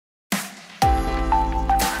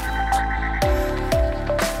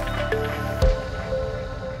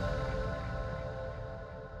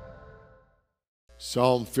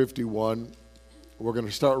Psalm 51. We're going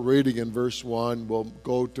to start reading in verse 1. We'll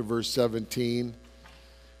go to verse 17.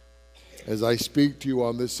 As I speak to you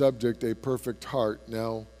on this subject, a perfect heart.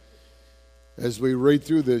 Now, as we read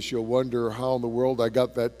through this, you'll wonder how in the world I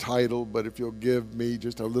got that title, but if you'll give me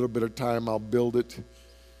just a little bit of time, I'll build it,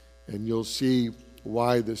 and you'll see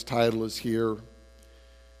why this title is here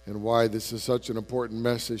and why this is such an important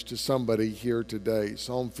message to somebody here today.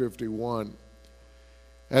 Psalm 51.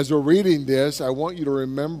 As we're reading this, I want you to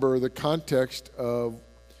remember the context of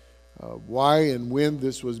why and when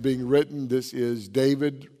this was being written. This is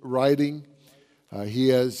David writing. He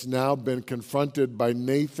has now been confronted by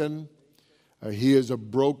Nathan. He is a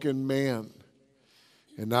broken man.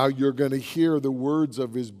 And now you're going to hear the words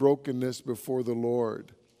of his brokenness before the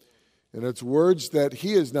Lord. And it's words that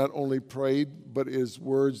he has not only prayed, but is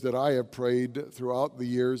words that I have prayed throughout the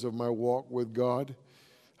years of my walk with God.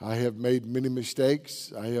 I have made many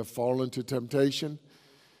mistakes. I have fallen to temptation.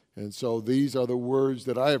 And so these are the words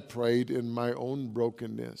that I have prayed in my own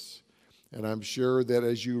brokenness. And I'm sure that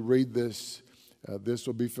as you read this, this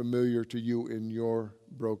will be familiar to you in your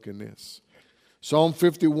brokenness. Psalm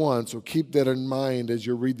 51, so keep that in mind as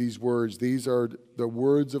you read these words. These are the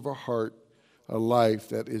words of a heart, a life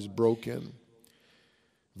that is broken.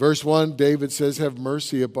 Verse 1, David says, "Have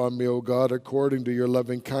mercy upon me, O God, according to your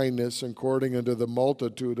loving kindness, according unto the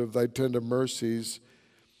multitude of thy tender mercies,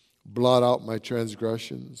 blot out my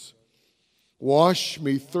transgressions. Wash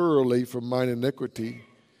me thoroughly from mine iniquity,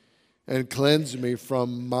 and cleanse me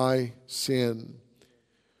from my sin.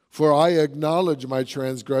 For I acknowledge my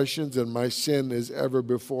transgressions, and my sin is ever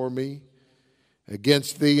before me.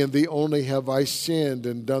 Against thee and thee only have I sinned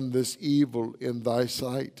and done this evil in thy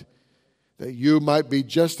sight, that you might be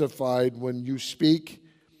justified when you speak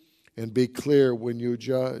and be clear when you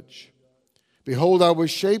judge. Behold, I was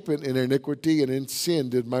shapen in iniquity, and in sin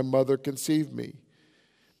did my mother conceive me.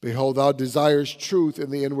 Behold, thou desirest truth in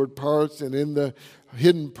the inward parts, and in the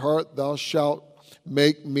hidden part thou shalt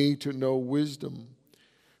make me to know wisdom.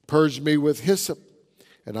 Purge me with hyssop,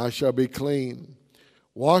 and I shall be clean.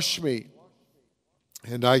 Wash me,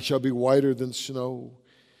 and I shall be whiter than snow.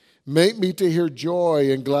 Make me to hear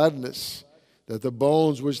joy and gladness, that the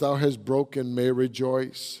bones which thou hast broken may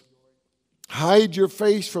rejoice. Hide your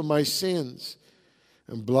face from my sins,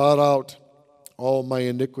 and blot out all my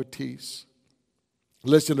iniquities."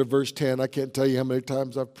 Listen to verse 10. I can't tell you how many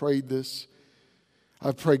times I've prayed this.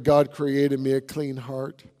 I've prayed, God, create in me a clean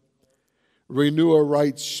heart. Renew a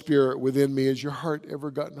right spirit within me. Has your heart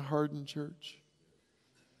ever gotten hardened, church?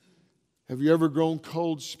 Have you ever grown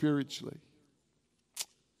cold spiritually?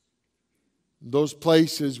 Those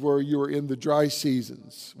places where you were in the dry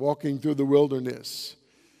seasons, walking through the wilderness,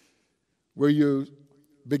 where you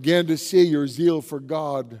began to see your zeal for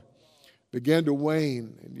God began to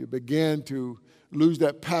wane, and you began to lose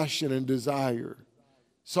that passion and desire.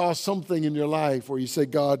 Saw something in your life where you say,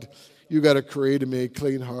 God, you got to create in me a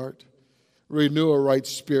clean heart. Renew a right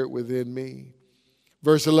spirit within me.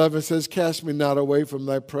 Verse 11 says, "Cast me not away from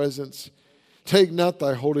thy presence. Take not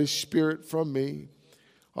thy Holy Spirit from me."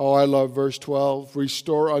 Oh, I love verse 12.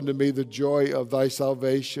 "Restore unto me the joy of thy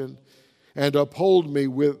salvation, and uphold me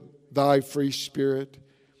with thy free spirit."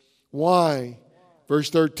 Why? Verse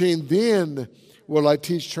 13, "Then will I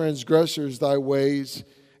teach transgressors thy ways,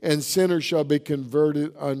 and sinners shall be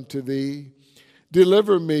converted unto thee.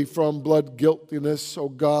 Deliver me from blood guiltiness, O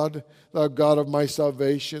God, thou God of my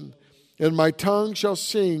salvation, and my tongue shall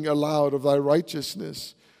sing aloud of thy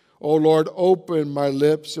righteousness. O Lord, open my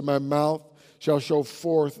lips, and my mouth shall show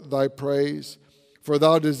forth thy praise. For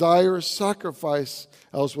thou desirest sacrifice,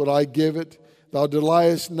 else would I give it. Thou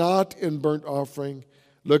delightest not in burnt offering."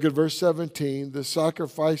 Look at verse 17. "The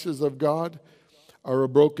sacrifices of God are a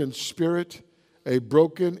broken spirit, a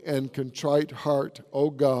broken and contrite heart.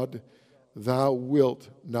 O God, thou wilt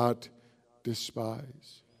not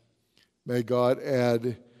despise." May God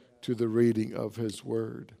add to the reading of his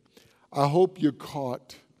word. I hope you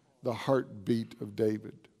caught the heartbeat of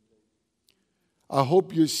David. I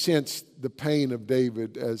hope you sensed the pain of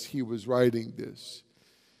David as he was writing this.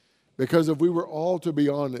 Because if we were all to be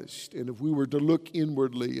honest, and if we were to look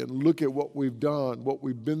inwardly and look at what we've done, what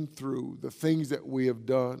we've been through, the things that we have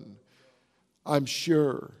done, I'm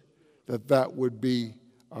sure that that would be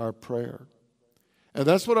our prayer. And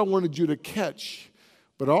that's what I wanted you to catch.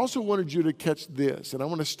 But I also wanted you to catch this. And I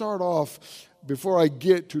want to start off, before I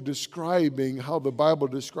get to describing how the Bible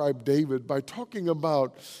described David, by talking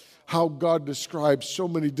about how God describes so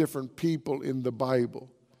many different people in the Bible.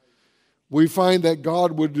 We find that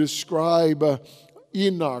God would describe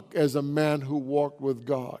Enoch as a man who walked with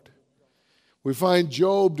God. We find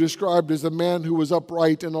Job described as a man who was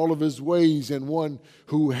upright in all of his ways and one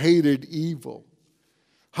who hated evil.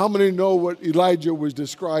 How many know what Elijah was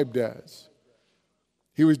described as?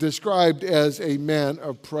 He was described as a man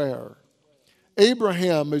of prayer.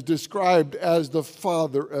 Abraham is described as the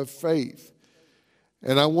father of faith.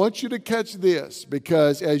 And I want you to catch this,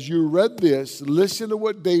 because as you read this, listen to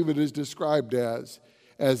what David is described as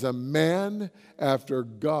a man after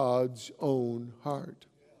God's own heart.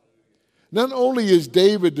 Not only is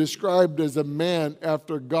David described as a man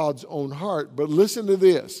after God's own heart, but listen to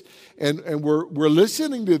this. And we're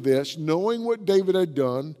listening to this, knowing what David had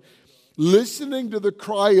done, listening to the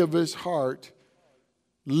cry of his heart.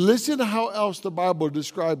 Listen to how else the Bible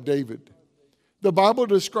described David. The Bible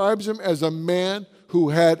describes him as a man who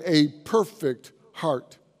had a perfect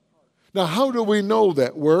heart. Now, how do we know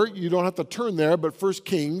that? Where? You don't have to turn there, but 1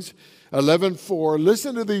 Kings 11:4.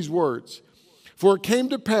 Listen to these words. For it came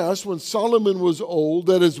to pass when Solomon was old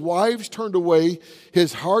that his wives turned away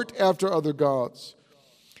his heart after other gods.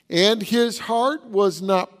 And his heart was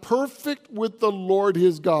not perfect with the Lord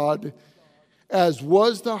his God, as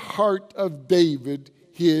was the heart of David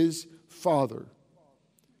his father.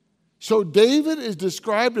 So David is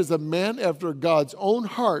described as a man after God's own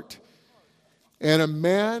heart, and a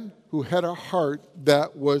man who had a heart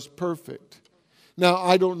that was perfect. Now,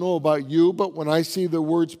 I don't know about you, but when I see the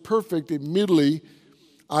words perfect, immediately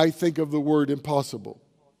I think of the word impossible.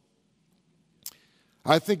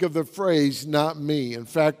 I think of the phrase, not me. In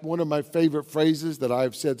fact, one of my favorite phrases that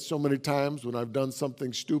I've said so many times when I've done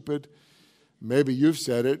something stupid, maybe you've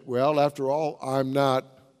said it, well, after all, I'm not.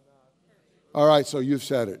 All right, so you've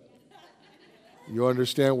said it. You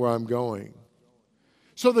understand where I'm going.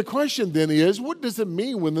 So the question then is, what does it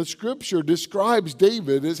mean when the scripture describes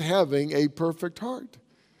David as having a perfect heart?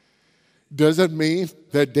 Does it mean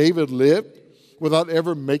that David lived without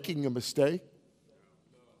ever making a mistake?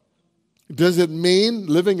 Does it mean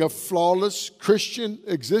living a flawless Christian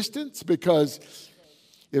existence? Because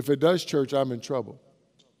if it does, church, I'm in trouble.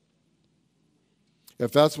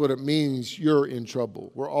 If that's what it means, you're in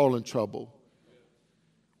trouble. We're all in trouble.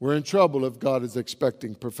 We're in trouble if God is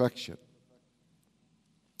expecting perfection.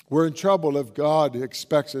 We're in trouble if God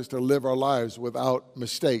expects us to live our lives without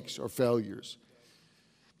mistakes or failures,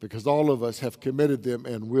 because all of us have committed them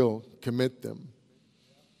and will commit them.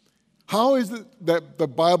 How is it that the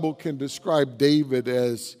Bible can describe David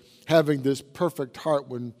as having this perfect heart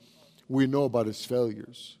when we know about his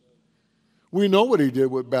failures? We know what he did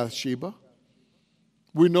with Bathsheba.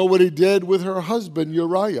 We know what he did with her husband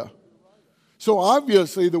Uriah. So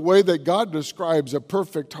obviously the way that God describes a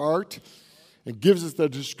perfect heart and gives us the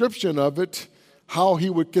description of it, how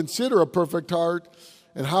he would consider a perfect heart,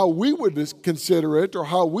 and how we would consider it or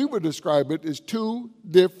how we would describe it is two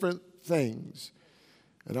different things.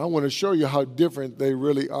 And I want to show you how different they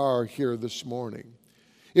really are here this morning.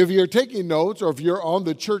 If you're taking notes or if you're on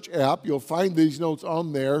the church app, you'll find these notes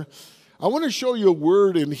on there. I want to show you a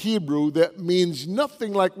word in Hebrew that means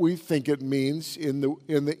nothing like we think it means in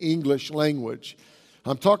the English language.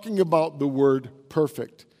 I'm talking about the word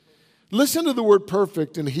perfect. Listen to the word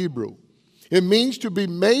perfect in Hebrew. It means to be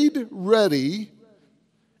made ready.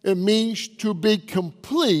 It means to be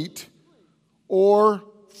complete or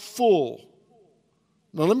full.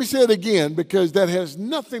 Now let me say it again, because that has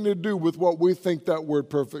nothing to do with what we think that word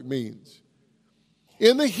perfect means.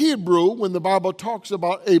 In the Hebrew, when the Bible talks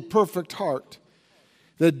about a perfect heart,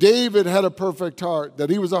 that David had a perfect heart, that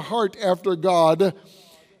he was a heart after God,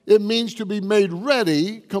 it means to be made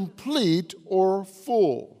ready, complete, or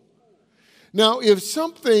full. Now, if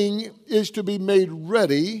something is to be made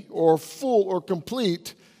ready or full or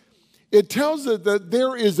complete, it tells us that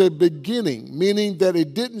there is a beginning, meaning that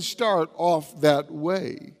it didn't start off that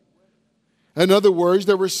way. In other words,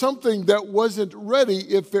 there was something that wasn't ready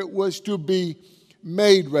if it was to be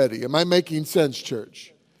made ready. Am I making sense,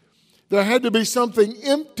 church? There had to be something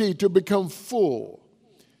empty to become full.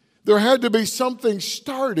 There had to be something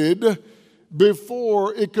started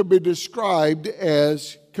before it could be described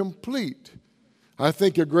as complete. I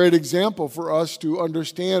think a great example for us to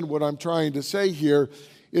understand what I'm trying to say here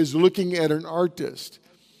is looking at an artist.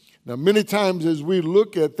 Now, many times as we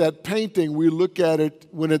look at that painting, we look at it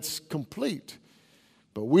when it's complete,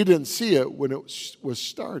 but we didn't see it when it was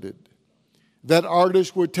started. That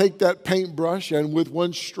artist would take that paintbrush and with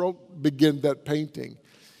one stroke begin that painting.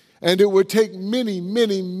 And it would take many,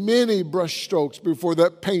 many, many brush strokes before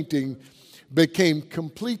that painting became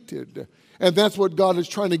completed. And that's what God is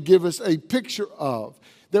trying to give us a picture of.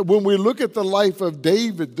 That when we look at the life of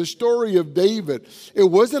David, the story of David, it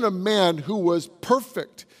wasn't a man who was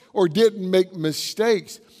perfect or didn't make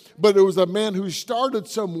mistakes, but it was a man who started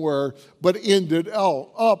somewhere but ended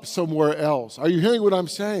up somewhere else. Are you hearing what I'm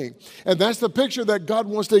saying? And that's the picture that God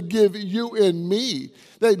wants to give you and me.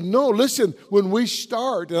 That, no, listen, when we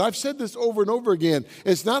start, and I've said this over and over again,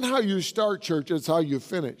 it's not how you start, church, it's how you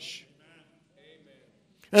finish.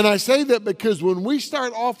 And I say that because when we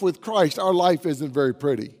start off with Christ, our life isn't very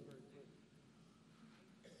pretty.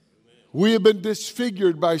 We have been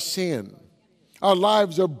disfigured by sin. Our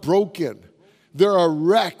lives are broken. They're a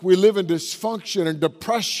wreck. We live in dysfunction and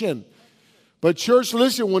depression. But church,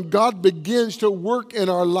 listen, when God begins to work in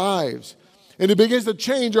our lives and He begins to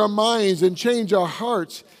change our minds and change our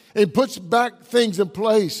hearts and puts back things in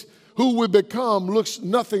place, who we become looks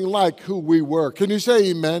nothing like who we were. Can you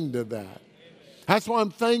say amen to that? That's why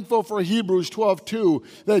I'm thankful for Hebrews 12:2,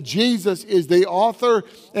 that Jesus is the author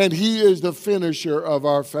and He is the finisher of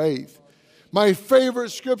our faith. My favorite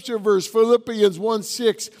scripture verse, Philippians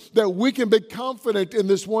 1:6, that we can be confident in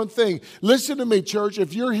this one thing. Listen to me, church.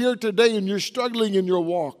 If you're here today and you're struggling in your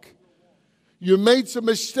walk, you made some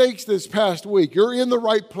mistakes this past week. You're in the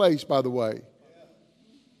right place, by the way.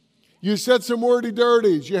 You said some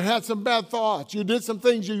wordy-dirties. You had some bad thoughts. You did some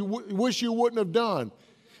things you wish you wouldn't have done.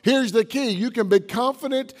 Here's the key. You can be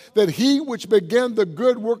confident that He which began the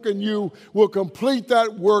good work in you will complete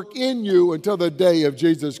that work in you until the day of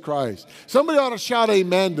Jesus Christ. Somebody ought to shout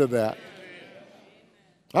amen to that.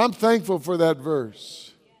 I'm thankful for that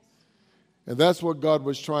verse. And that's what God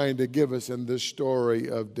was trying to give us in this story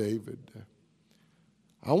of David.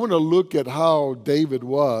 I want to look at how David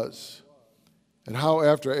was and how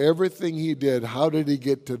after everything he did, how did he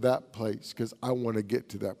get to that place? Because I want to get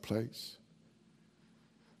to that place.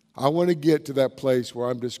 I want to get to that place where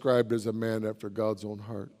I'm described as a man after God's own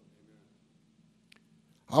heart.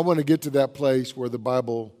 I want to get to that place where the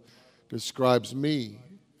Bible describes me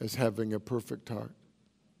as having a perfect heart.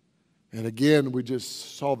 And again, we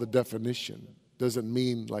just saw the definition. Doesn't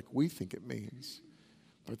mean like we think it means.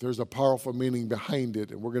 But there's a powerful meaning behind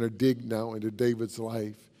it. And we're going to dig now into David's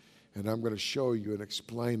life. And I'm going to show you and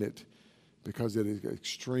explain it because it is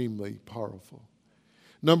extremely powerful.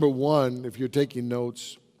 Number one, if you're taking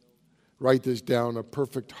notes, write this down. A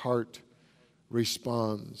perfect heart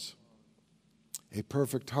responds. A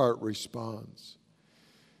perfect heart responds.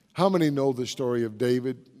 How many know the story of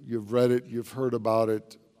David? You've read it. You've heard about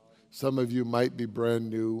it. Some of you might be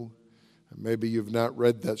brand new. Maybe you've not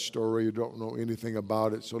read that story. You don't know anything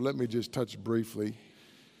about it. So let me just touch briefly.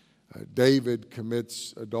 David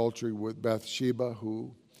commits adultery with Bathsheba,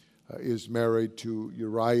 who is married to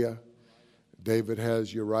Uriah. David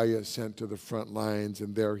has Uriah sent to the front lines,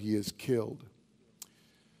 and there he is killed.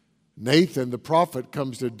 Nathan, the prophet,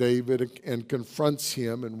 comes to David and confronts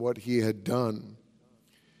him in what he had done.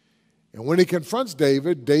 And when he confronts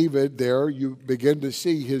David, there you begin to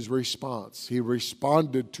see his response. He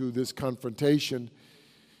responded to this confrontation,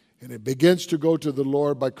 and it begins to go to the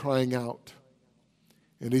Lord by crying out.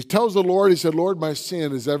 And he tells the Lord, he said, Lord, my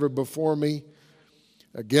sin is ever before me.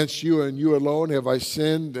 Against you and you alone have I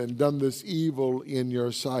sinned and done this evil in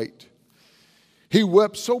your sight. He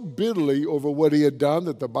wept so bitterly over what he had done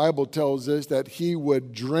that the Bible tells us that he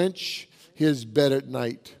would drench his bed at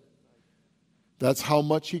night. That's how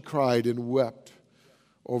much he cried and wept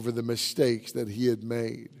over the mistakes that he had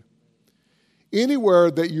made.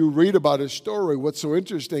 Anywhere that you read about his story, what's so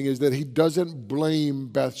interesting is that he doesn't blame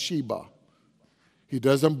Bathsheba. He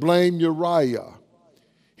doesn't blame Uriah.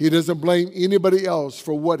 He doesn't blame anybody else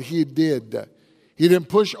for what he did. He didn't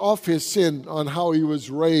push off his sin on how he was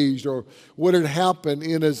raised or what had happened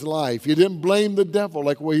in his life. He didn't blame the devil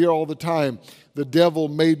like we hear all the time. The devil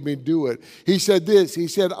made me do it. He said this. He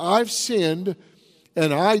said, I've sinned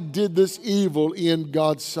and I did this evil in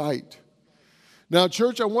God's sight. Now,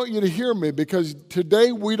 church, I want you to hear me because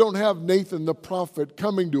today we don't have Nathan the prophet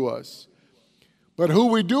coming to us. But who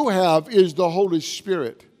we do have is the Holy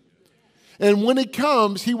Spirit. And when he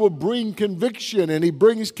comes, he will bring conviction and he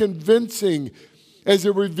brings convincing as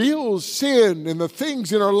it reveals sin and the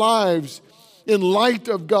things in our lives in light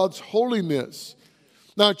of God's holiness.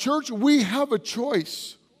 Now, church, we have a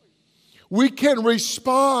choice. We can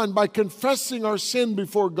respond by confessing our sin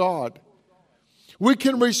before God. We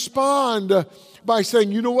can respond by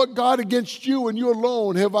saying, you know what, God, against you and you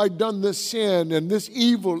alone have I done this sin and this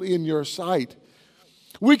evil in your sight.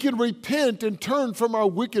 We can repent and turn from our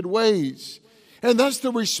wicked ways. And that's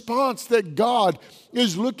the response that God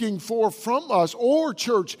is looking for from us. Or,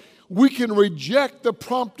 church, we can reject the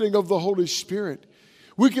prompting of the Holy Spirit.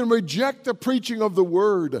 We can reject the preaching of the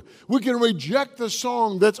word. We can reject the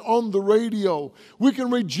song that's on the radio. We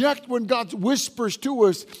can reject when God whispers to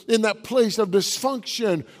us in that place of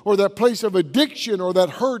dysfunction or that place of addiction or that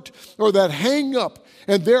hurt or that hang up.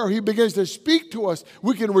 And there he begins to speak to us.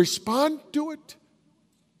 We can respond to it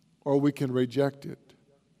or we can reject it.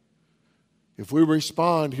 If we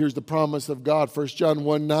respond, here's the promise of God. 1 John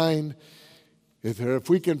 1:9. If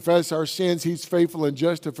we confess our sins, he's faithful and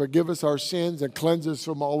just to forgive us our sins and cleanse us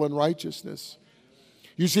from all unrighteousness.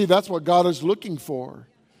 You see, that's what God is looking for.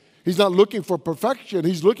 He's not looking for perfection.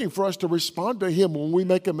 He's looking for us to respond to him when we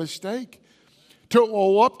make a mistake, to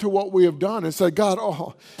owe up to what we have done and say, God,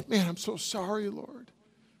 oh, man, I'm so sorry, Lord.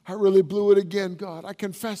 I really blew it again, God. I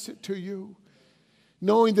confess it to you.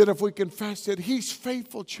 Knowing that if we confess it, he's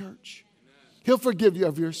faithful, church. He'll forgive you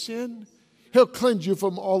of your sin. He'll cleanse you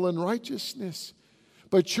from all unrighteousness.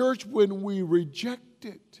 But church, when we reject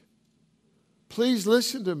it, please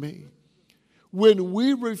listen to me. When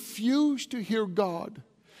we refuse to hear God,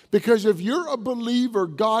 because if you're a believer,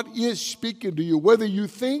 God is speaking to you, whether you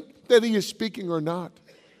think that he is speaking or not.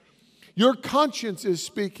 Your conscience is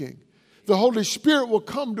speaking. The Holy Spirit will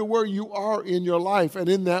come to where you are in your life, and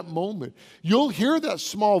in that moment, you'll hear that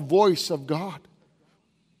small voice of God.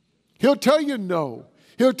 He'll tell you no.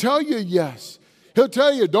 He'll tell you yes. He'll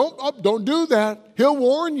tell you, don't do that. He'll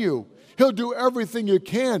warn you. He'll do everything you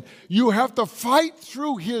can. You have to fight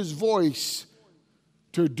through his voice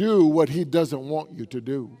to do what he doesn't want you to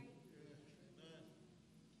do.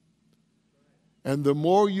 And the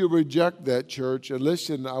more you reject that, church, and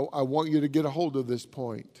listen, I want you to get a hold of this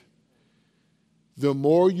point. The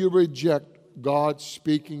more you reject God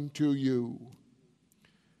speaking to you,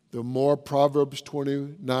 the more Proverbs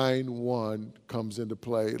 29:1 comes into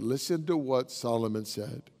play. Listen to what Solomon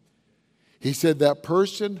said. He said, that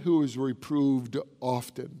person who is reproved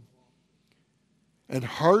often and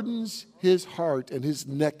hardens his heart and his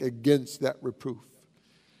neck against that reproof,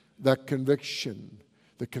 that conviction,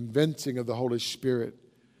 the convincing of the Holy Spirit.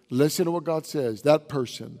 Listen to what God says. That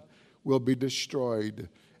person will be destroyed,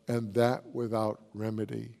 and that without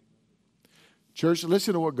remedy. Church,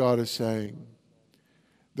 listen to what God is saying.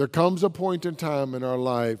 There comes a point in time in our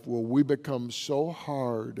life where we become so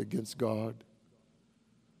hard against God.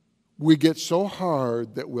 We get so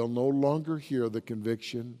hard that we'll no longer hear the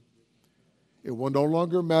conviction. It will no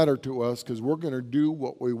longer matter to us because we're going to do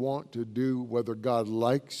what we want to do, whether God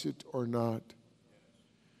likes it or not.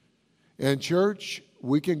 And church,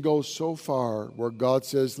 we can go so far where God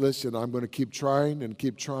says, listen, I'm going to keep trying and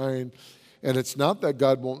keep trying. And it's not that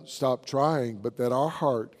God won't stop trying, but that our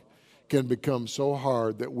heart can become so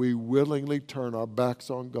hard that we willingly turn our backs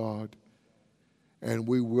on God and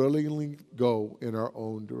we willingly go in our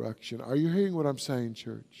own direction. Are you hearing what I'm saying,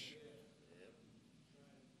 church?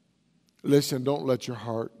 Listen, don't let your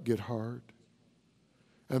heart get hard.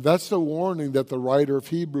 And that's the warning that the writer of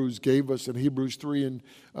Hebrews gave us in Hebrews 3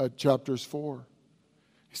 and chapters 4.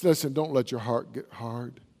 He said, listen, don't let your heart get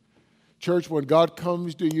hard. Church, when God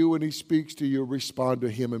comes to you and he speaks to you, respond to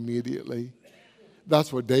him immediately.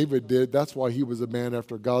 That's what David did. That's why he was a man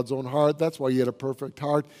after God's own heart. That's why he had a perfect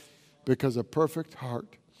heart, because a perfect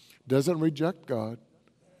heart doesn't reject God,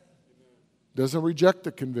 doesn't reject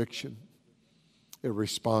the conviction. It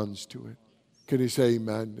responds to it. Can you say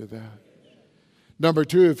amen to that? Number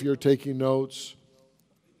 2, if you're taking notes,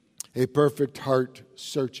 a perfect heart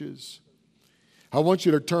searches. I want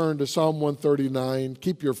you to turn to Psalm 139.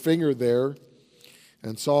 Keep your finger there.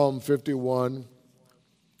 And Psalm 51.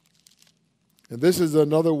 And this is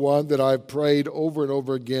another one that I've prayed over and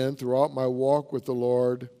over again throughout my walk with the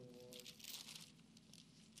Lord.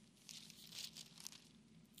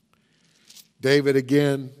 David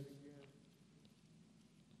again.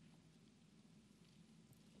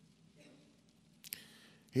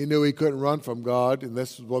 He knew he couldn't run from God, and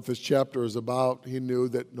this is what this chapter is about. He knew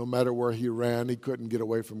that no matter where he ran, he couldn't get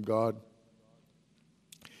away from God.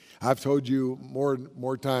 I've told you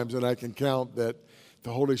more times than I can count that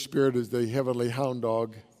the Holy Spirit is the heavenly hound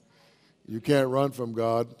dog. You can't run from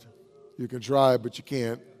God. You can try, but you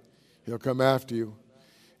can't. He'll come after you.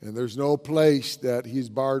 And there's no place that he's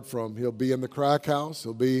barred from. He'll be in the crack house.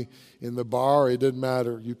 He'll be in the bar. It doesn't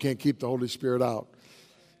matter. You can't keep the Holy Spirit out.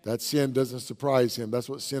 That sin doesn't surprise him. That's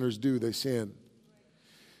what sinners do. They sin.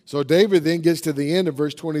 So David then gets to the end of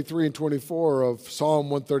verse 23 and 24 of Psalm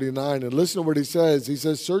 139. And listen to what he says. He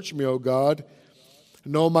says, search me, O God.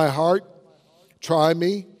 Know my heart. Try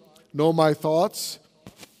me. Know my thoughts.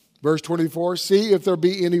 Verse 24, see if there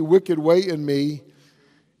be any wicked way in me,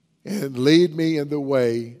 and lead me in the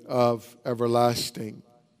way of everlasting.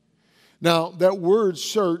 Now, that word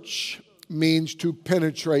search means to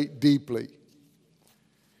penetrate deeply.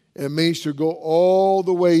 It means to go all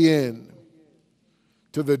the way in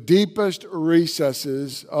to the deepest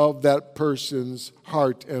recesses of that person's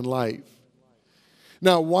heart and life.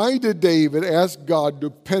 Now, why did David ask God to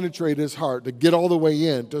penetrate his heart, to get all the way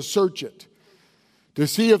in, to search it, to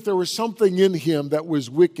see if there was something in him that was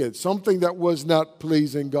wicked, something that was not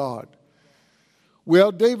pleasing God?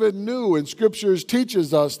 Well, David knew, and Scriptures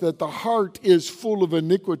teaches us that the heart is full of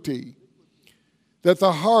iniquity, that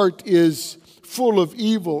the heart is full of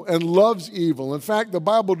evil and loves evil. In fact, the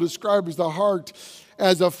Bible describes the heart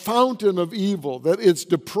as a fountain of evil, that it's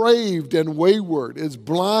depraved and wayward, it's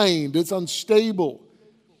blind, it's unstable,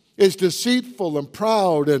 it's deceitful and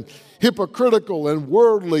proud and hypocritical and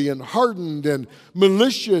worldly and hardened and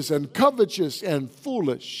malicious and covetous and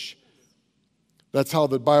foolish. That's how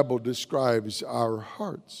the Bible describes our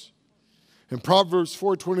hearts. In Proverbs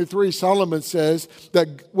 4:23, Solomon says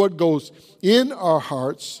that what goes in our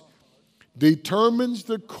hearts determines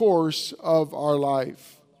the course of our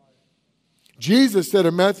life. Jesus said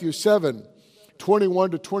in Matthew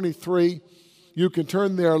 7:21-23, you can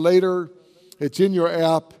turn there later, it's in your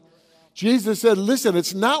app. Jesus said, listen,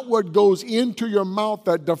 it's not what goes into your mouth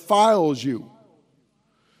that defiles you.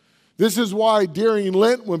 This is why during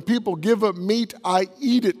Lent, when people give up meat, I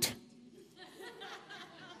eat it.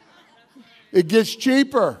 It gets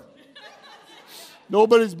cheaper.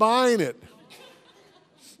 Nobody's buying it.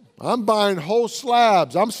 I'm buying whole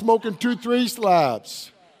slabs. I'm smoking 2-3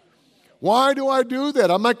 slabs. Why do I do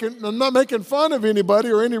that? I'm not making fun of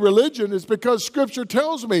anybody or any religion. It's because Scripture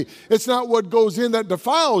tells me it's not what goes in that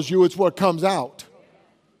defiles you, it's what comes out.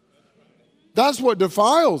 That's what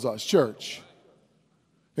defiles us, church.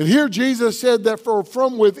 And here Jesus said that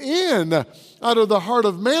from within, out of the heart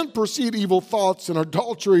of man proceed evil thoughts and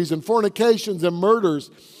adulteries and fornications and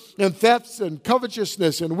murders and thefts and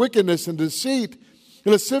covetousness and wickedness and deceit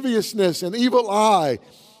and lasciviousness and evil eye,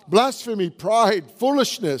 blasphemy, pride,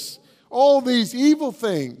 foolishness. All these evil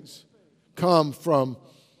things come from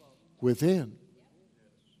within.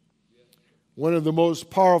 One of the most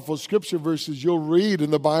powerful scripture verses you'll read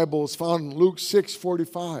in the Bible is found in Luke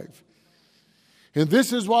 6:45. And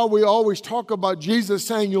this is why we always talk about Jesus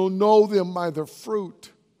saying you'll know them by their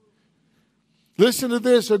fruit. Listen to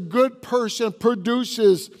this, a good person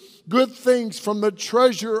produces good things from the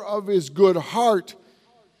treasure of his good heart.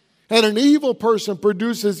 And an evil person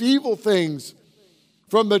produces evil things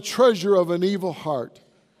from the treasure of an evil heart.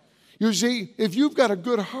 You see, if you've got a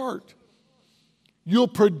good heart, you'll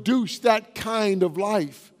produce that kind of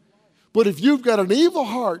life. But if you've got an evil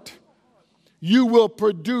heart, you will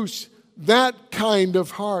produce that kind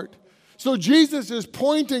of heart. So Jesus is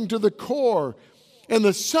pointing to the core and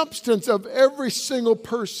the substance of every single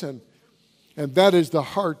person, and that is the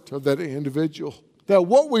heart of that individual. That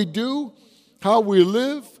what we do, how we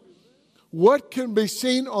live, what can be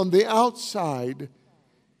seen on the outside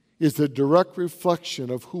is the direct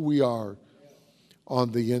reflection of who we are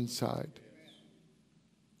on the inside.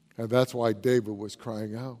 And that's why David was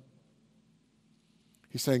crying out.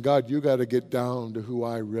 He's saying, God, you got to get down to who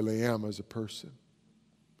I really am as a person.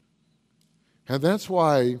 And that's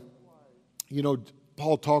why,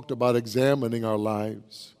 Paul talked about examining our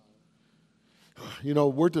lives.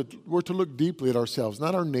 We're to look deeply at ourselves,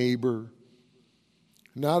 not our neighbor,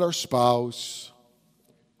 not our spouse.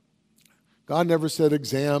 God never said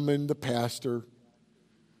examine the pastor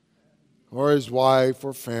or his wife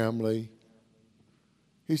or family.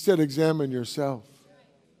 He said examine yourself.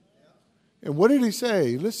 And what did he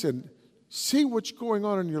say? Listen, see what's going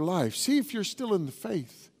on in your life. See if you're still in the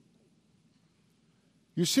faith.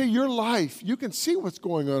 You see, your life, you can see what's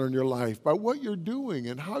going on in your life by what you're doing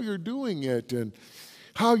and how you're doing it and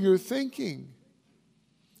how you're thinking.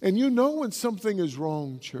 And you know when something is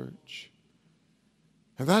wrong, church.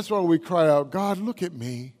 And that's why we cry out, God, look at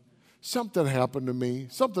me. Something happened to me.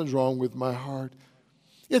 Something's wrong with my heart.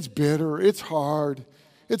 It's bitter. It's hard.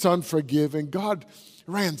 It's unforgiving. God,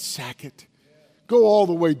 ransack it. Go all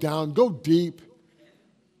the way down. Go deep.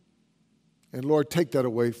 And Lord, take that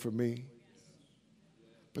away from me.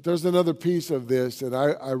 But there's another piece of this, and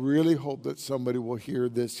I really hope that somebody will hear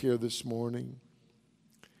this here this morning.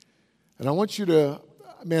 And I want you to,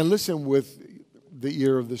 listen with the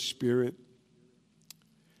ear of the Spirit.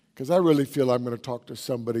 Because I really feel I'm going to talk to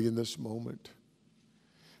somebody in this moment.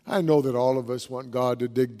 I know that all of us want God to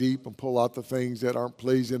dig deep and pull out the things that aren't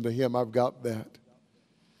pleasing to Him. I've got that.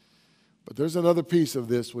 But there's another piece of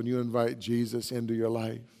this when you invite Jesus into your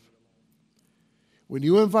life. When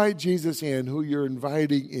you invite Jesus in, who you're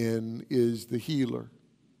inviting in is the healer.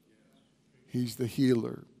 He's the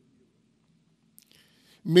healer.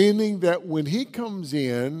 Meaning that when He comes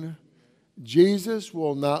in, Jesus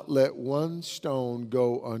will not let one stone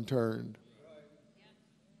go unturned.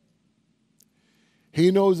 He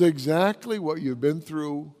knows exactly what you've been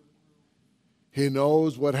through. He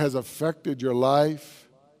knows what has affected your life.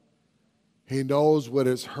 He knows what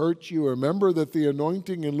has hurt you. Remember that the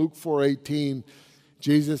anointing in Luke 4:18,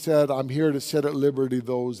 Jesus said, I'm here to set at liberty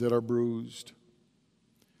those that are bruised.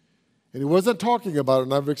 And he wasn't talking about it,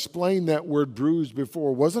 and I've explained that word bruised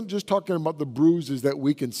before. He wasn't just talking about the bruises that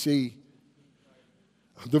we can see,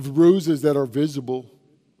 the bruises that are visible.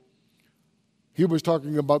 He was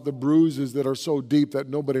talking about the bruises that are so deep that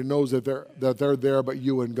nobody knows that they're there but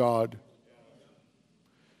you and God.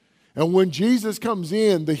 And when Jesus comes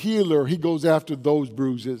in, the healer, he goes after those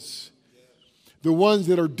bruises. The ones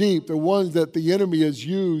that are deep, the ones that the enemy has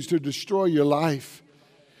used to destroy your life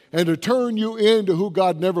and to turn you into who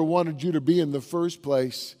God never wanted you to be in the first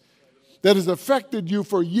place. That has affected you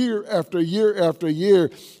for year after year after year.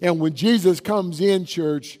 And when Jesus comes in,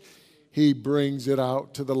 church, he brings it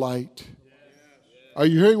out to the light. Are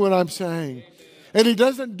you hearing what I'm saying? And he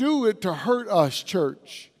doesn't do it to hurt us,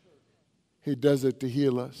 church. He does it to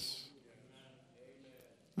heal us.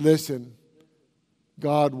 Listen,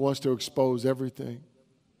 God wants to expose everything.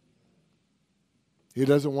 He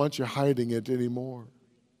doesn't want you hiding it anymore.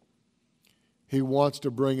 He wants to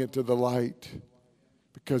bring it to the light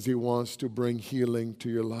because he wants to bring healing to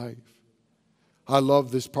your life. I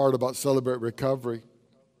love this part about Celebrate Recovery.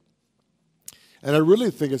 And I really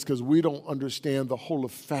think it's because we don't understand the whole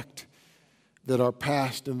effect that our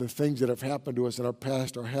past and the things that have happened to us in our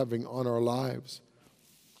past are having on our lives.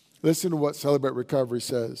 Listen to what Celebrate Recovery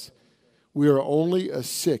says. We are only as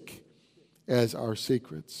sick as our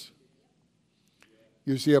secrets.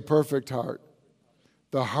 You see, a perfect heart,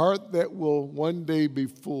 the heart that will one day be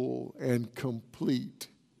full and complete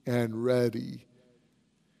and ready,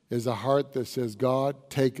 is a heart that says, God,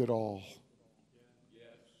 take it all.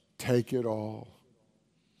 Take it all.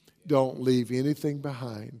 Don't leave anything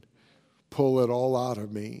behind. Pull it all out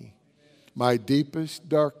of me. My deepest,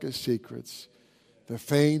 darkest secrets, the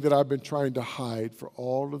thing that I've been trying to hide for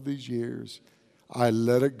all of these years, I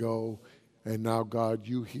let it go. And now, God,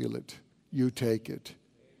 you heal it. You take it.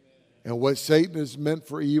 And what Satan has meant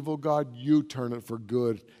for evil, God, you turn it for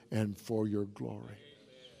good and for your glory.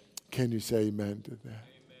 Can you say amen to that?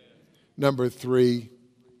 Number 3,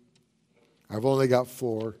 I've only got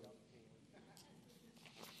 4.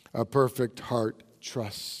 A perfect heart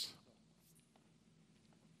trusts.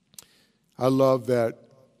 I love that.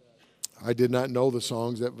 I did not know the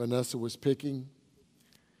songs that Vanessa was picking,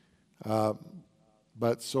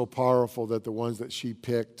 but so powerful that the ones that she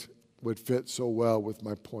picked would fit so well with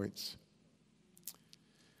my points.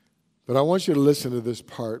 But I want you to listen to this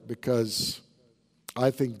part because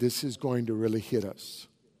I think this is going to really hit us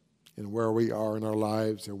and where we are in our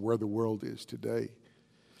lives and where the world is today.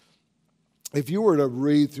 If you were to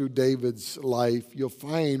read through David's life, you'll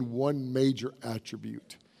find one major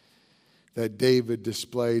attribute that David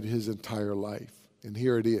displayed his entire life. And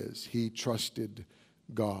here it is. He trusted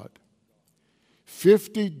God.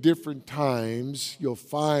 50 different times you'll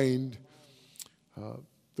find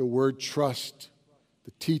the word trust,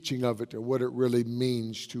 the teaching of it, and what it really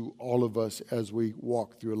means to all of us as we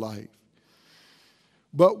walk through life.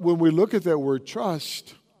 But when we look at that word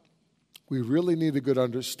trust, we really need a good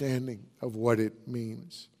understanding of what it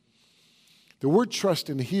means. The word trust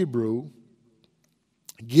in Hebrew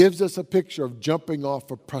gives us a picture of jumping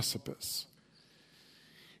off a precipice.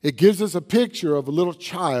 It gives us a picture of a little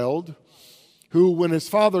child who, when his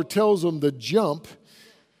father tells him to jump,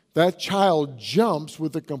 that child jumps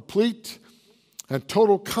with a complete and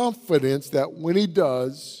total confidence that when he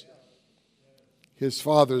does, his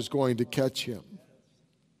father is going to catch him.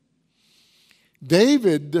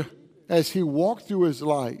 David, as he walked through his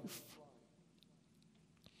life,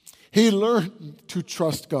 he learned to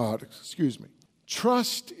trust God.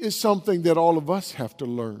 Trust is something that all of us have to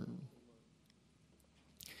learn.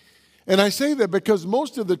 And I say that because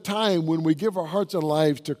most of the time when we give our hearts and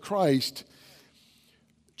lives to Christ,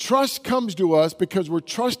 trust comes to us because we're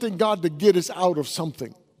trusting God to get us out of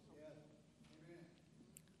something.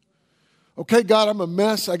 Okay, God, I'm a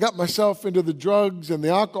mess. I got myself into the drugs and the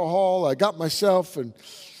alcohol. I got myself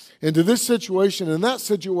into this situation and that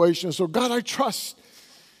situation. So, God, I trust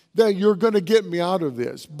that you're going to get me out of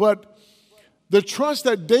this. But the trust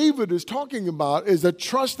that David is talking about is a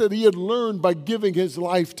trust that he had learned by giving his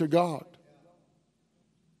life to God.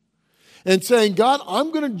 And saying, God,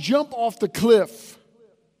 I'm going to jump off the cliff.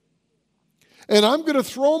 And I'm going to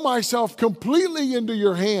throw myself completely into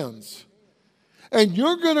your hands. And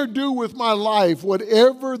you're going to do with my life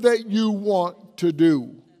whatever that you want to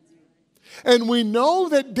do. And we know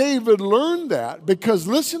that David learned that because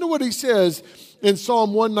listen to what he says in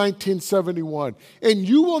Psalm 119:71. And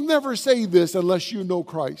you will never say this unless you know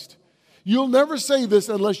Christ. You'll never say this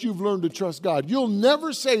unless you've learned to trust God. You'll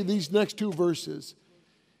never say these next two verses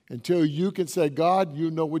until you can say, God,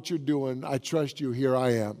 you know what you're doing. I trust you. Here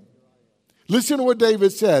I am. Listen to what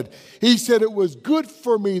David said. He said, it was good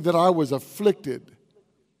for me that I was afflicted,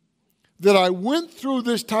 that I went through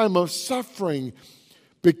this time of suffering.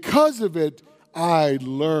 Because of it, I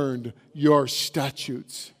learned your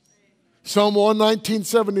statutes. Psalm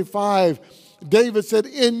 119:75, David said,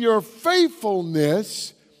 in your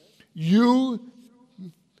faithfulness, you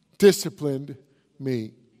disciplined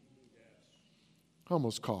me. I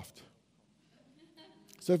almost coughed.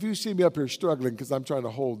 So if you see me up here struggling because I'm trying to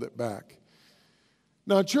hold it back.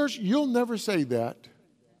 Now, church, you'll never say that.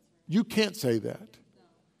 You can't say that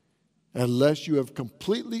unless you have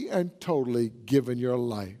completely and totally given your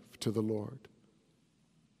life to the Lord.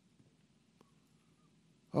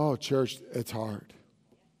 Oh, church, it's hard.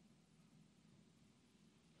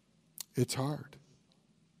 It's hard.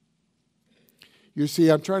 You see,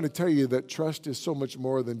 I'm trying to tell you that trust is so much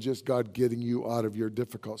more than just God getting you out of your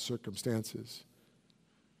difficult circumstances.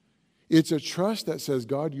 It's a trust that says,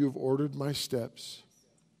 God, you've ordered my steps.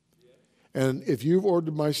 And if you've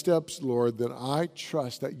ordered my steps, Lord, then I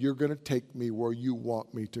trust that you're going to take me where you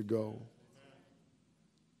want me to go.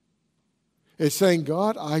 It's saying,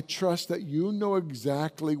 God, I trust that you know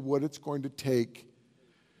exactly what it's going to take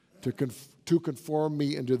to conform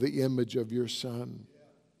me into the image of your Son.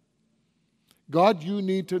 God, you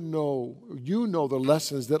know the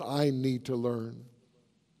lessons that I need to learn.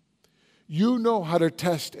 You know how to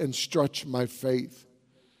test and stretch my faith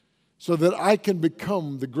so that I can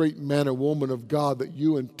become the great man and woman of God that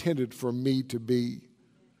you intended for me to be.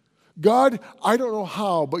 God, I don't know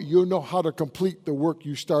how, but you know how to complete the work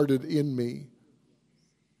you started in me.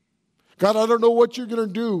 God, I don't know what you're going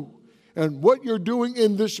to do and what you're doing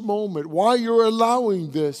in this moment, why you're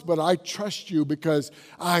allowing this, but I trust you because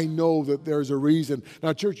I know that there's a reason.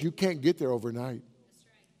 Now, church, you can't get there overnight.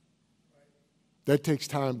 That takes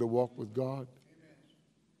time to walk with God.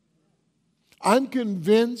 I'm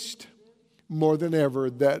convinced more than ever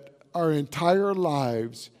that our entire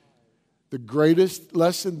lives, the greatest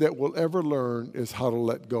lesson that we'll ever learn is how to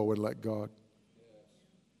let go and let God.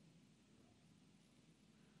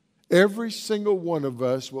 Every single one of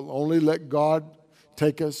us will only let God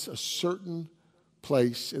take us a certain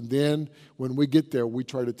place. And then when we get there, we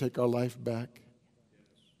try to take our life back.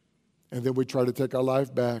 And then we try to take our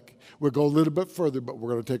life back. We'll go a little bit further, but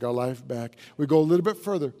we're going to take our life back. We go a little bit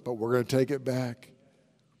further, but we're going to take it back.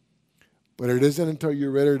 But it isn't until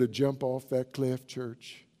you're ready to jump off that cliff,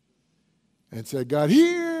 church, and say, God,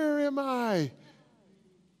 here am I.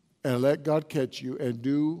 And let God catch you and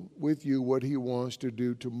do with you what he wants to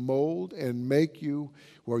do to mold and make you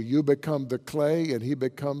where you become the clay and he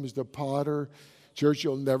becomes the potter. Church,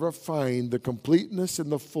 you'll never find the completeness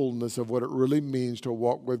and the fullness of what it really means to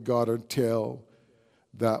walk with God until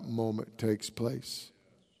that moment takes place.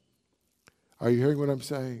 Are you hearing what I'm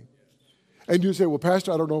saying? And you say, well,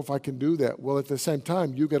 Pastor, I don't know if I can do that. Well, at the same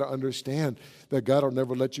time, you got to understand that God will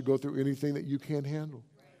never let you go through anything that you can't handle.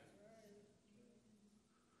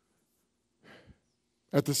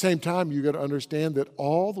 At the same time, you got to understand that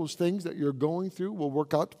all those things that you're going through will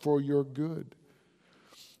work out for your good.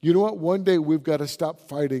 You know what? One day we've got to stop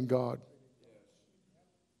fighting God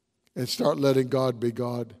and start letting God be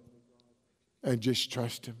God and just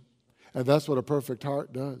trust him. And that's what a perfect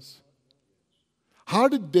heart does. How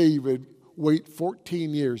did David wait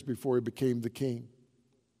 14 years before he became the king?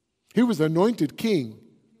 He was anointed king.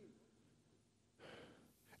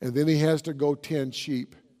 And then he has to go tend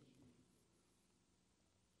sheep.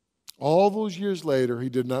 All those years later, he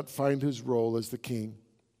did not find his role as the king.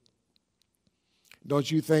 Don't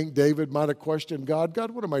you think David might have questioned God? God,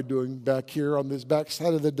 what am I doing back here on this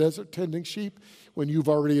backside of the desert tending sheep when you've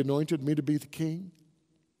already anointed me to be the king?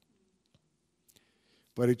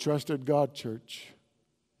 But he trusted God, church.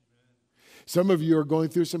 Some of you are going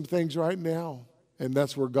through some things right now, and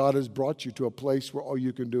that's where God has brought you to a place where all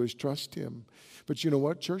you can do is trust him. But you know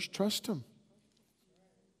what, church? Trust him.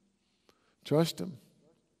 Trust him.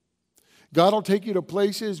 God will take you to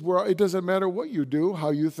places where it doesn't matter what you do,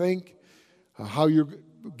 how you think, how you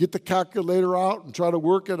get the calculator out and try to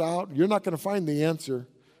work it out. You're not going to find the answer.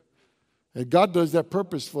 And God does that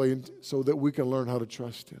purposefully so that we can learn how to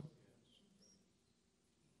trust him.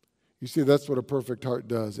 You see, that's what a perfect heart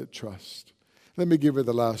does. It trusts. Let me give you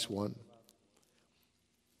the last one.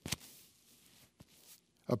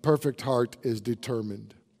 A perfect heart is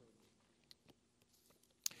determined.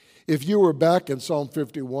 If you were back in Psalm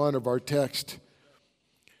 51 of our text,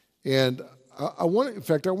 and I want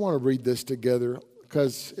to read this together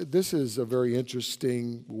because this is a very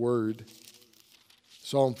interesting word.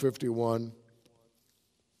 Psalm 51.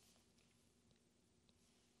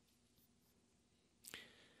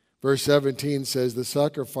 Verse 17 says, "The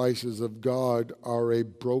sacrifices of God are a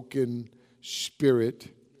broken spirit,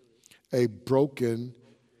 a broken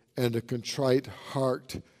and a contrite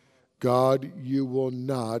heart. God, you will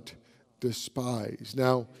not despise."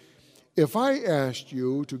 Now, if I asked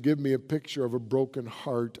you to give me a picture of a broken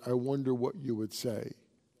heart, I wonder what you would say.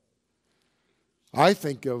 I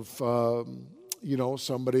think of,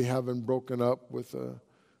 somebody having broken up with a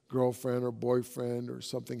girlfriend or boyfriend or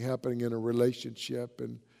something happening in a relationship,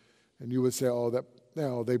 and you would say,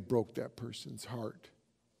 they broke that person's heart.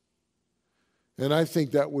 And I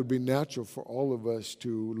think that would be natural for all of us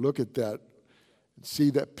to look at that and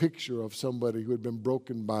see that picture of somebody who had been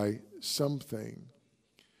broken by something.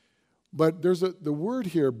 But there's the word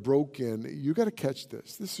here, broken. You got to catch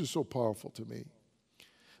this. This is so powerful to me.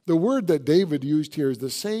 The word that David used here is the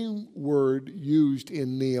same word used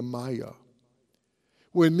in Nehemiah.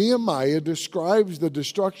 When Nehemiah describes the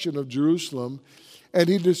destruction of Jerusalem, and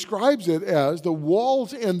he describes it as the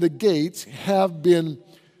walls and the gates have been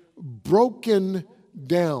broken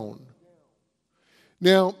down.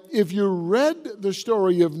 Now, if you read the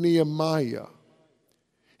story of Nehemiah,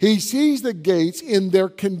 he sees the gates in their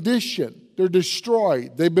condition. They're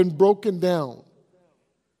destroyed. They've been broken down.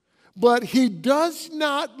 But he does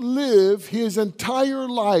not live his entire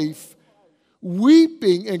life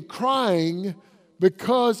weeping and crying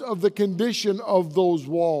because of the condition of those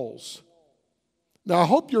walls. Now, I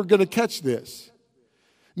hope you're going to catch this.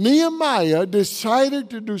 Nehemiah decided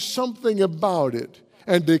to do something about it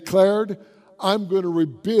and declared, "I'm going to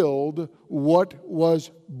rebuild what was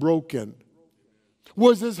broken."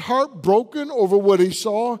 Was his heart broken over what he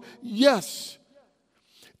saw? Yes.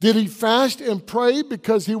 Did he fast and pray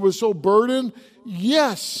because he was so burdened?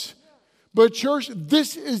 Yes. But church,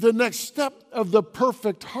 this is the next step of the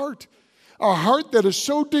perfect heart. A heart that is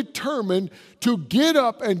so determined to get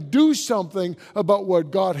up and do something about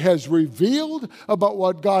what God has revealed, about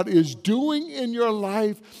what God is doing in your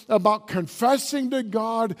life, about confessing to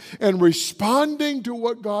God and responding to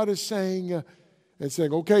what God is saying and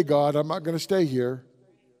saying, "Okay, God, I'm not going to stay here.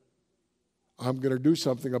 I'm going to do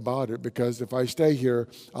something about it, because if I stay here,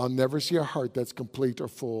 I'll never see a heart that's complete or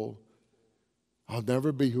full. I'll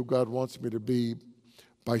never be who God wants me to be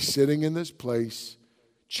by sitting in this place,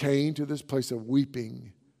 chained to this place of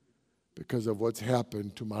weeping because of what's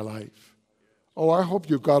happened to my life." Oh, I hope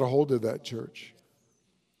you've got a hold of that, church.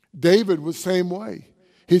 David was the same way.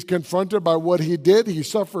 He's confronted by what he did. He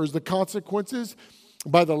suffers the consequences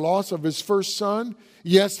by the loss of his first son.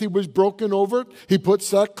 Yes, he was broken over it. He put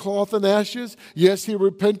sackcloth and ashes. Yes, he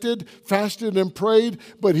repented, fasted, and prayed,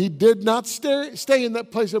 but he did not stay in that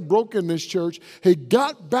place of brokenness, church. He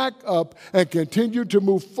got back up and continued to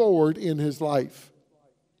move forward in his life.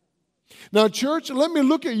 Now, church, let me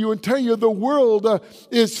look at you and tell you the world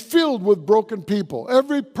is filled with broken people.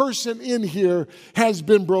 Every person in here has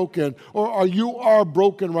been broken, or you are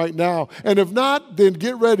broken right now. And if not, then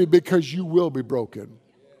get ready, because you will be broken.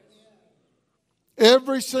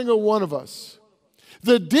 Every single one of us.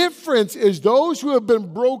 The difference is those who have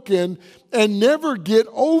been broken and never get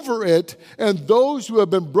over it, and those who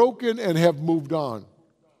have been broken and have moved on.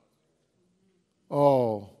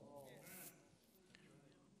 Oh,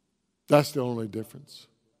 that's the only difference.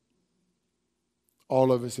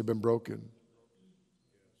 All of us have been broken.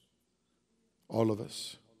 All of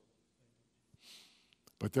us.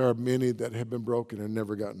 But there are many that have been broken and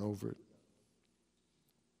never gotten over it.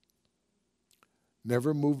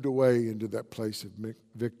 Never moved away into that place of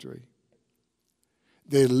victory.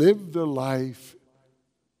 They live their life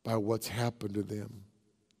by what's happened to them.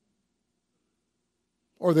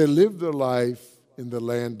 Or they live their life in the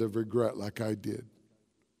land of regret, like I did.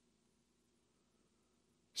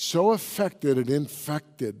 So affected and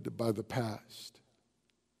infected by the past.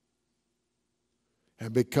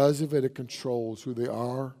 And because of it, it controls who they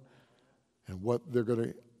are and what they're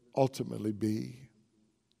going to ultimately be.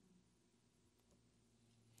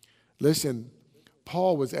 Listen,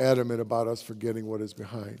 Paul was adamant about us forgetting what is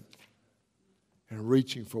behind and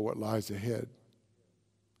reaching for what lies ahead.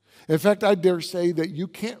 In fact, I dare say that you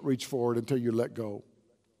can't reach forward until you let go.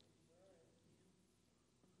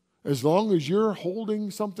 As long as you're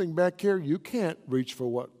holding something back here, you can't reach for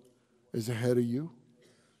what is ahead of you.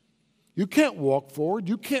 You can't walk forward.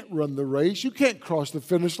 You can't run the race. You can't cross the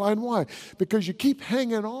finish line. Why? Because you keep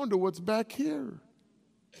hanging on to what's back here.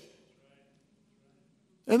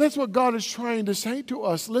 And that's what God is trying to say to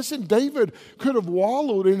us. Listen, David could have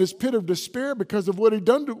wallowed in his pit of despair because of what he'd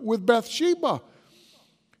done with Bathsheba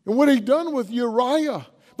and what he'd done with Uriah.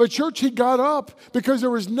 But church, he got up because there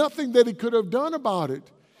was nothing that he could have done about it.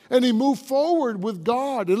 And he moved forward with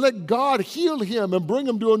God and let God heal him and bring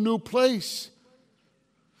him to a new place.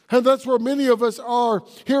 And that's where many of us are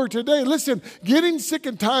here today. Listen, getting sick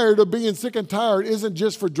and tired of being sick and tired isn't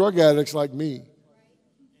just for drug addicts like me.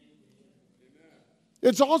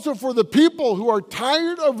 It's also for the people who are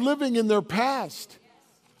tired of living in their past,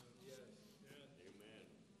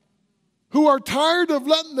 who are tired of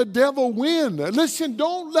letting the devil win. Listen,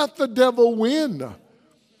 don't let the devil win.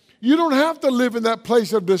 You don't have to live in that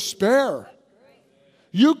place of despair.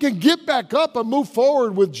 You can get back up and move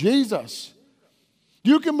forward with Jesus.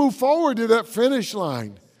 You can move forward to that finish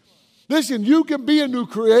line. Listen, you can be a new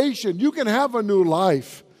creation. You can have a new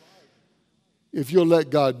life if you'll let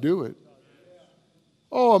God do it.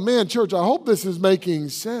 Oh, man, church, I hope this is making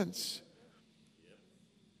sense.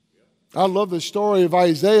 I love the story of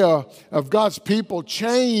Isaiah, of God's people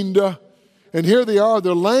chained, and here they are.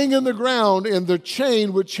 They're laying in the ground, and they're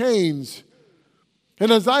chained with chains.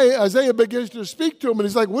 And Isaiah begins to speak to him, and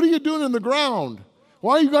he's like, what are you doing in the ground?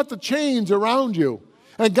 Why you got the chains around you?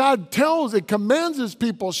 And God commands his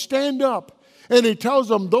people, stand up. And he tells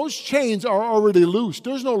them, those chains are already loose.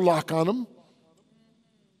 There's no lock on them.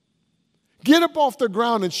 Get up off the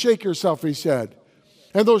ground and shake yourself, he said,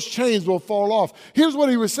 and those chains will fall off. Here's what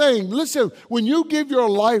he was saying. Listen, when you give your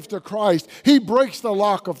life to Christ, he breaks the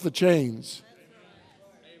lock of the chains.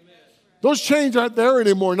 Those chains aren't there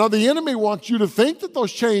anymore. Now, the enemy wants you to think that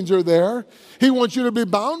those chains are there. He wants you to be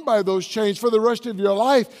bound by those chains for the rest of your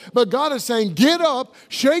life. But God is saying, get up,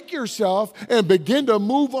 shake yourself, and begin to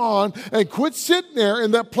move on and quit sitting there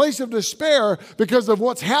in that place of despair because of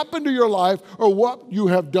what's happened to your life or what you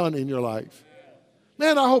have done in your life.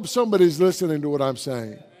 Man, I hope somebody's listening to what I'm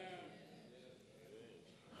saying.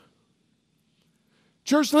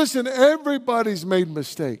 Church, listen, everybody's made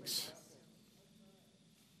mistakes.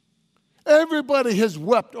 Everybody has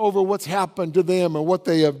wept over what's happened to them and what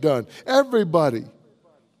they have done. Everybody.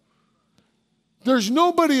 There's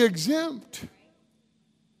nobody exempt.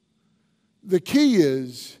 The key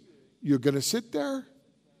is you're going to sit there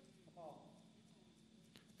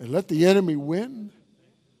and let the enemy win.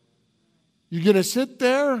 You're going to sit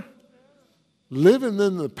there living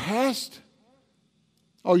in the past.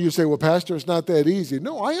 Oh, you say, well, Pastor, it's not that easy.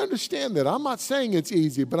 No, I understand that. I'm not saying it's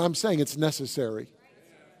easy, but I'm saying it's necessary.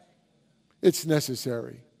 It's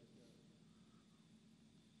necessary.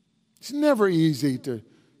 It's never easy to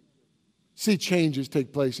see changes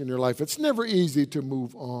take place in your life. It's never easy to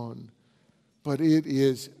move on, but it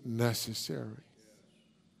is necessary.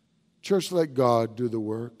 Church, let God do the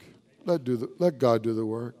work. Let God do the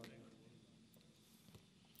work.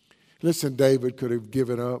 Listen, David could have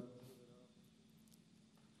given up.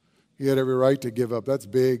 He had every right to give up. That's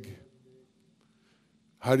big.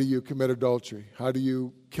 How do you commit adultery? How do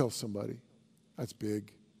you kill somebody? That's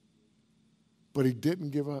big. But he didn't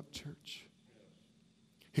give up, church.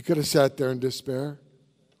 He could have sat there in despair.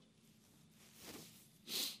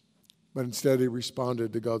 But instead he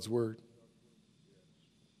responded to God's word.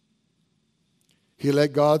 He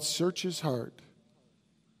let God search his heart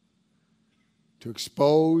to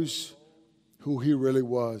expose who he really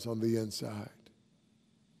was on the inside.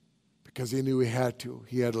 Because he knew he had to.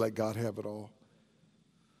 He had to let God have it all.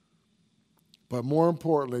 But more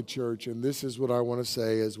importantly, church, and this is what I want to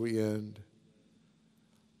say as we end,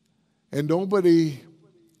 and nobody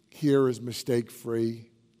here is mistake-free.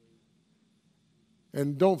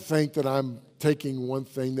 And don't think that I'm taking one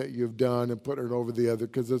thing that you've done and putting it over the other,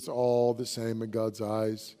 because it's all the same in God's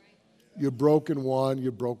eyes. You've broken one,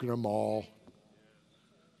 you've broken them all.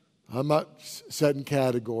 I'm not setting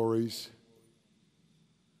categories.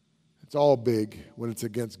 It's all big when it's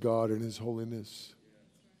against God and his holiness.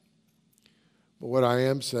 But what I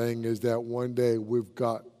am saying is that one day we've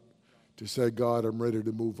got to say, God, I'm ready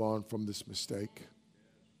to move on from this mistake.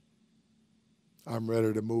 I'm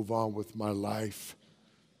ready to move on with my life.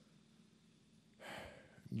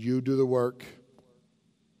 You do the work.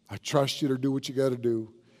 I trust you to do what you got to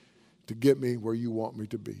do to get me where you want me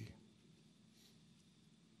to be.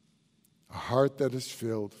 A heart that is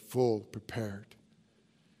filled, full, prepared.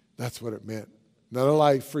 That's what it meant. Not a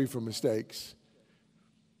life free from mistakes,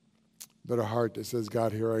 but a heart that says,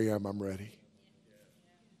 God, here I am, I'm ready.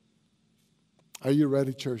 Are you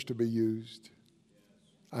ready, church, to be used?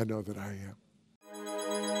 I know that I am.